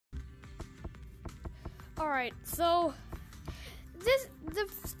Alright, so the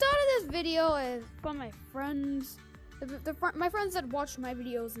start of this video is from my friends. My friends that watch my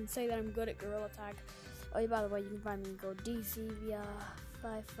videos and say that I'm good at Gorilla Tag. Oh, yeah, by the way, you can find me in code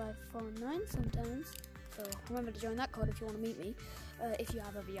DCVR5549 sometimes. So remember to join that code if you want to meet me. If you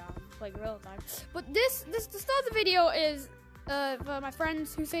have a VR and play Gorilla Tag. But the start of the video is for my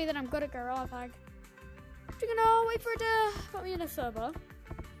friends who say that I'm good at Gorilla Tag. You're gonna wait for it to put me in a server.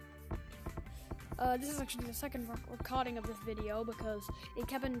 This is actually the second recording of this video because it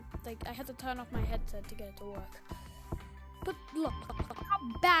kept I had to turn off my headset to get it to work. But look how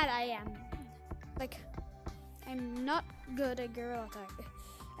bad I am. I'm not good at Gorilla Tag.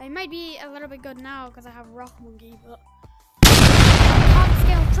 I might be a little bit good now because I have Rock Monkey, but I can't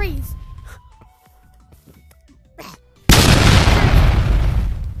scale trees.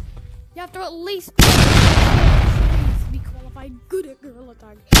 You have to at least be qualified good at Gorilla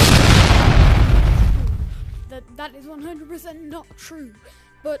Tag. That is 100% not true.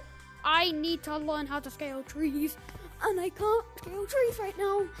 But I need to learn how to scale trees, and I can't scale trees right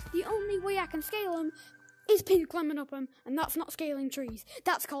now. The only way I can scale them is pinch climbing up them, and that's not scaling trees.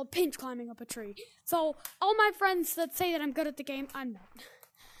 That's called pinch climbing up a tree. So all my friends that say that I'm good at the game, I'm not.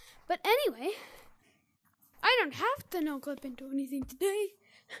 But anyway, I don't have to no-clip into anything today.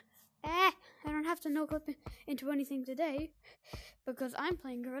 I don't have to no-clip into anything today because I'm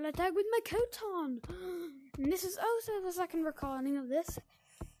playing Gorilla Tag with my coat on. And this is also the second recording of this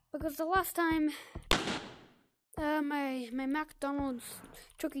because the last time my McDonald's,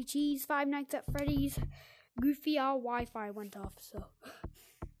 Chuck E. Cheese, Five Nights at Freddy's, Goofy our Wi-Fi went off, so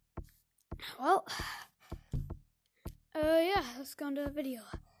well, yeah, let's go into the video.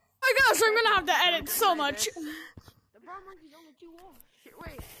 Oh my gosh, I'm gonna have to edit so much. The brown monkey's only 2 walls.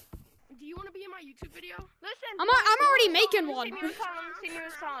 Wait, do you want to be in my YouTube video? Listen, I'm already making one. Let me sing you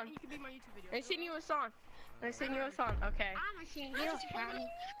a song. You can be in my YouTube video. Let me sing you a song. Okay. I'm singing you a song.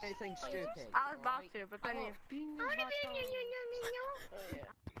 Anything stupid. I was about to, but then you.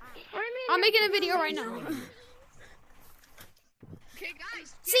 I'm making a video right now. Okay,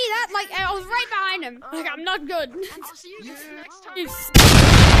 guys. See that? I was right behind him. I'm not good. I'll see you guys next time.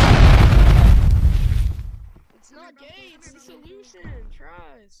 It's not gay. It's the solution.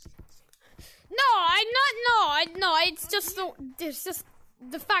 Trust. No, it's just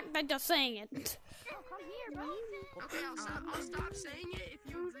the fact that you're saying it. Come here, bro. Okay, I'll stop saying it if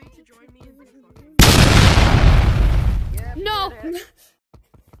you agree to join me in this fucking. No.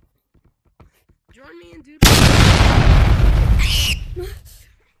 Join me in dude. I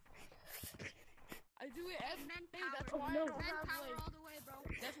do it every day. That's why I don't have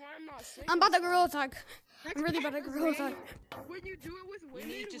That's why I'm not saying. I'm about to Gorilla Tag. I'm really bad at Gorilla Tag. When you do it with women,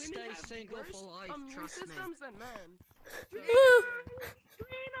 You need to stay have single worse for life, immune trust me. systems than men. Women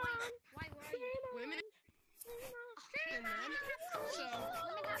than men. So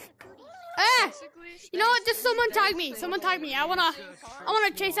basically, You know what? Just someone tag me. Someone tag me. I wanna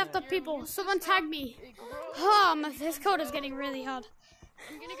chase after people. Someone tag me. This code is getting really hard.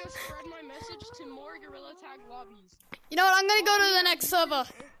 I'm gonna go spread my message to more Gorilla Tag lobbies. You know what? I'm gonna go to the next server.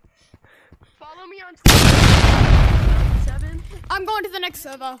 Follow me on Twitter. 7. I'm going to the next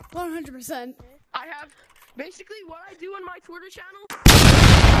server. 100%. I have basically what I do on my Twitter channel.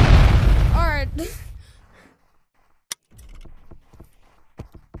 All right.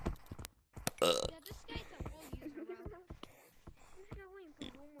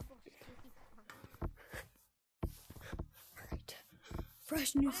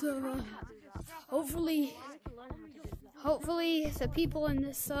 Fresh new server. Hopefully the people in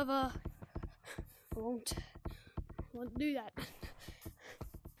this server won't do that.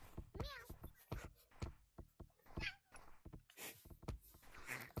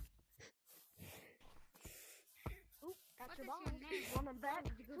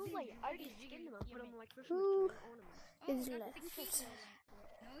 Who is left?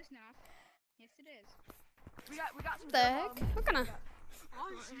 No, it's not. Yes, it is. We got some. The heck? What kind of? All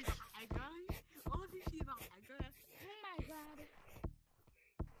of you see about Edgar? Oh my god.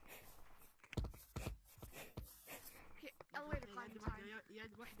 Okay, elevator climb time.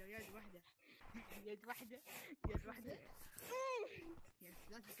 يد واحدة. Yes,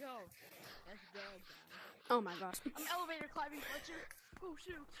 let's go. Oh my gosh. I'm elevator climbing, Fletcher. Oh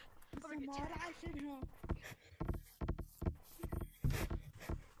shoot.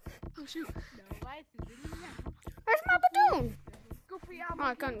 Oh shoot. Where's my Badoon? Go for your Oh,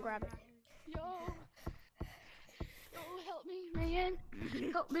 I couldn't grab it. Yo, help me, man.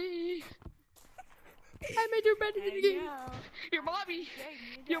 Help me. I may do better than you. Your mommy.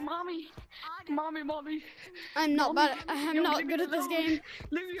 Your mommy. Mommy. I'm not bad. I'm Yo, not leave me good at this alone. game.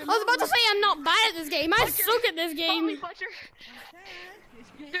 Leave me I was about to alone. say I'm not bad at this game. I Fletcher. suck at this Follow me, game. Fletcher.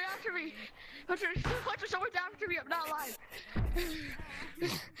 They're after me. Fletcher, someone's after me. I'm not alive.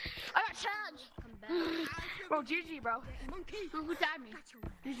 I got challenged. Bro, GG, bro. Who tagged me?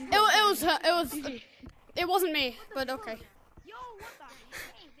 It was her. It wasn't me. But okay. Yo, what the?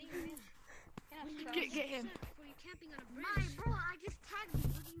 Get him. Were you camping on a bridge? Bro, I just tagged you.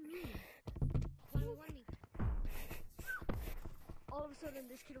 What do you mean? What do you want me? All of a sudden,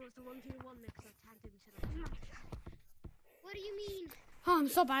 this kid wants to 1v1 me because I tagged him. He said, what do you mean? Oh, I'm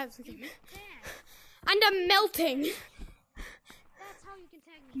so bad at this game. There. And I'm melting. That's how you can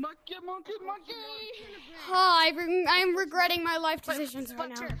tag me. Monkey. Oh, I'm regretting my life decisions right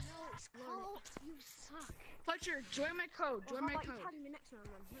now. Fletcher. No, it's called. You suck. Fletcher, join my code. Join my How about you code. tag me next round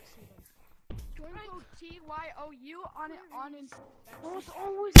then? Let's see then. Join my code TYOU on in. Oh, it's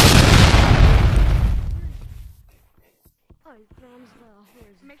always. Oh, Graham's where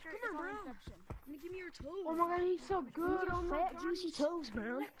is it? Make sure Come on, it's on bro. Inception. Give me your toes. Oh my god, he's so good. Oh my Fat god, juicy he's toes,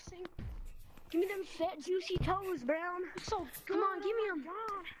 Brown. flexing. Give me them fat juicy toes, Brown. He's so good. Come on, give me oh them. my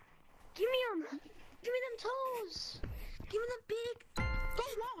god. Give me them. Give me them toes. Give me them big. Go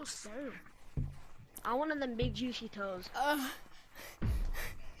lost. I wanted them big juicy toes.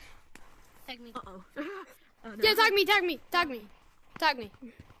 Tag me. Uh-oh. Yeah, tag me.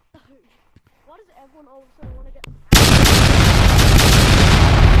 Why does everyone all of a sudden want to get...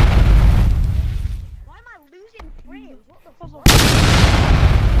 Why am I losing frames? What the fuck?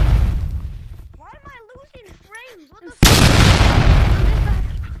 Why am I losing frames? What the fuck?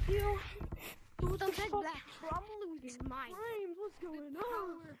 You. Don't take black. I'm losing mine. Frames, what's going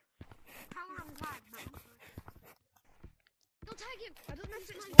on? Power on black, man. Don't tag him. I don't know if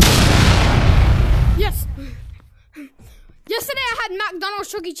it's Yes. Yesterday I had McDonald's,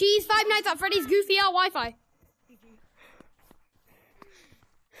 Chuck E. Cheese, Five Nights at Freddy's, Goofy Hour, Wi-Fi.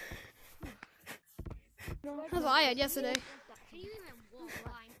 That's what I had yesterday. Can you even walk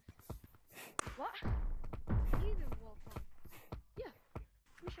line? What? Can you even walk line? Yeah.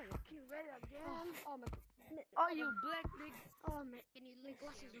 Let me show you. Can you read it again? Oh, my. Oh, you black big. Oh, man. And your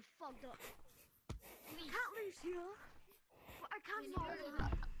glasses are fogged up. I can't lose here. I can't lose.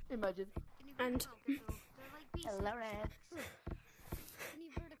 Imagine. And They're like beasts. Hello, Red. Can you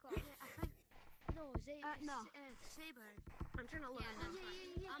vertical? I think. No, no. Saber. I'm trying to look.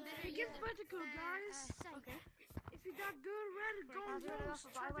 Yeah. I'm better. Get vertical, guys. Okay. If you got good red, go I was really lost.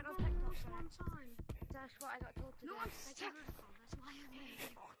 off, but Try I to went go on TikTok, lost so- one time. That's what I got told to No, do. I'm Like, stuck. vertical. That's why I'm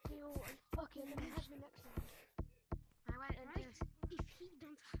fucking has me next one. I went into. If he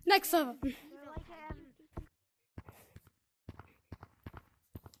don't. next server. They're like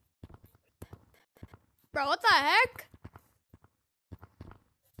Bro, what the heck?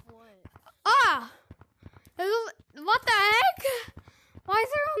 What? Ah! What the heck? Why is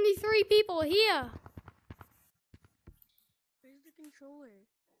there only 3 people here? Where's the controller?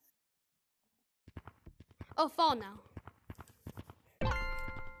 Oh, fall now. There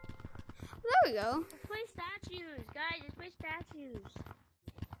we go. Let's play statues, guys. Let's play statues.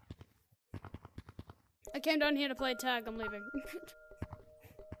 I came down here to play tag. I'm leaving.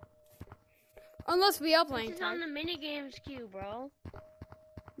 Unless we are playing This is tag. on the minigames queue, bro.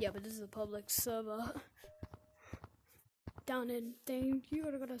 Yeah, but this is a public server. Down in thing, you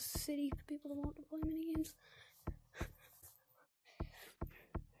gotta go to city for people that want to play minigames.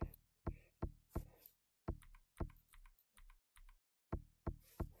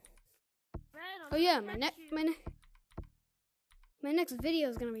 Oh yeah, my next video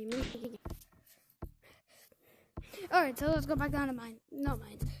is gonna be minigames. All right, so let's go back down to mine. No,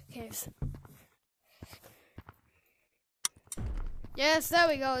 mines. Caves. Yes, there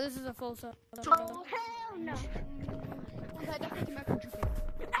we go. This is a full set. Oh, hell no.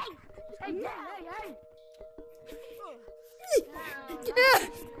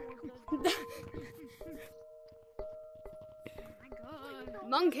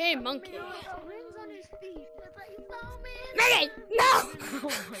 Monkey. Rings on his feet. I thought you found me. Monkey!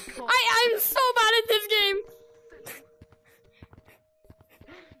 No! I'm so bad at this game.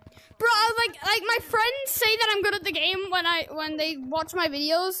 Bro, like my friends say that I'm good at the game when they watch my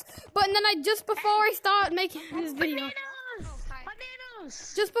videos, but then just before I start making this video,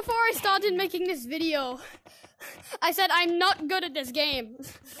 Bananas! just before I started making this video, I said I'm not good at this game.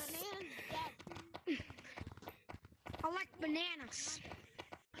 I like bananas.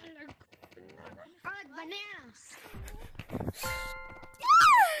 I like bananas.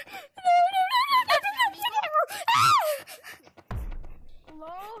 Hello?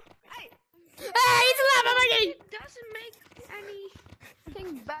 Hey. Hey, he's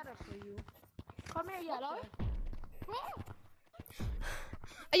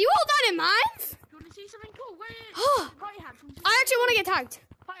you all done in mines? Do you want to see something cool? Wait, Oh, party hat. Do you I actually want to get tagged.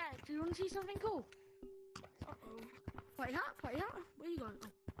 Party hat. Do you want to see something cool? Uh-oh. Party hat. Party hat. Where are you going? Oh.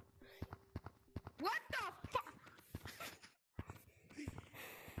 What the fuck?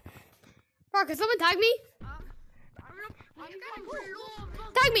 Bro, can someone tag me?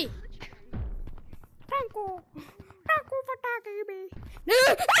 Tag me! Franco! Franco for tagging me! No!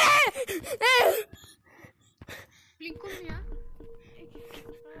 Blink kom ja.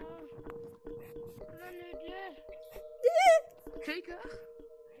 Zeker?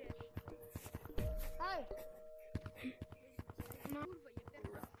 Hi.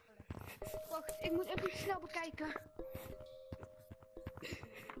 Wacht, ik moet even snel bekijken.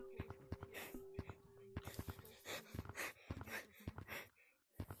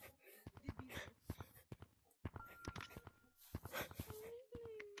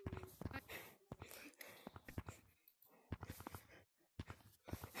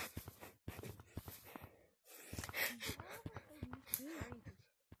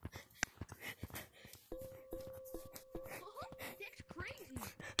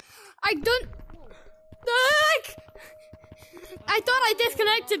 I don't. Look! I thought I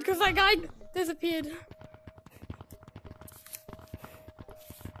disconnected because that guy disappeared.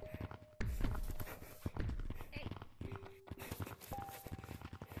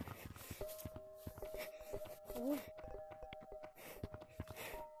 Oh.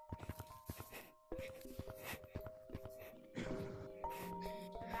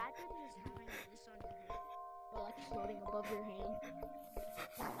 Imagine just having this on your head while like floating above your hand.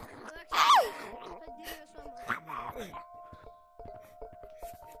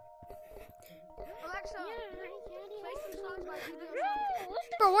 Alexa, play some songs by Video Song.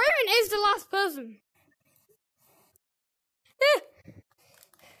 Bro, where even is the last person?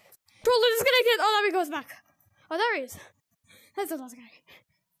 Troller disconnected. Oh, there he goes back. Oh, there he is. That's the last guy.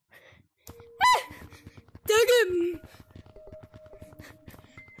 Dug him.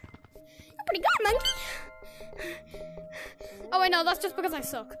 You're pretty good, monkey. Oh, wait, no, that's just because I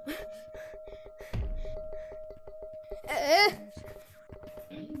suck.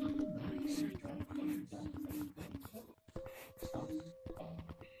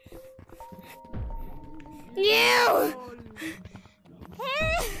 You!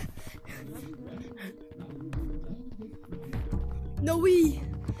 No,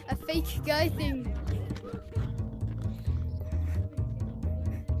 a fake guy thing.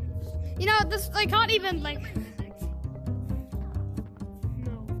 You know, this, I can't even, like...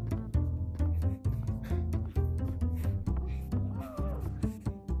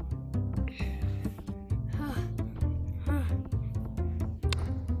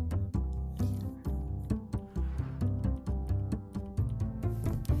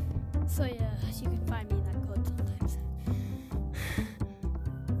 So yeah, you can find me in that code sometimes.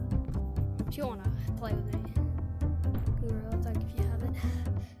 If you wanna play with me, I'll talk if you have it.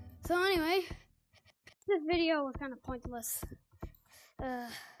 So anyway, this video was kind of pointless.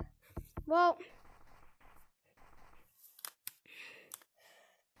 Well,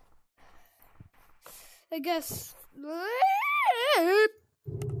 I guess.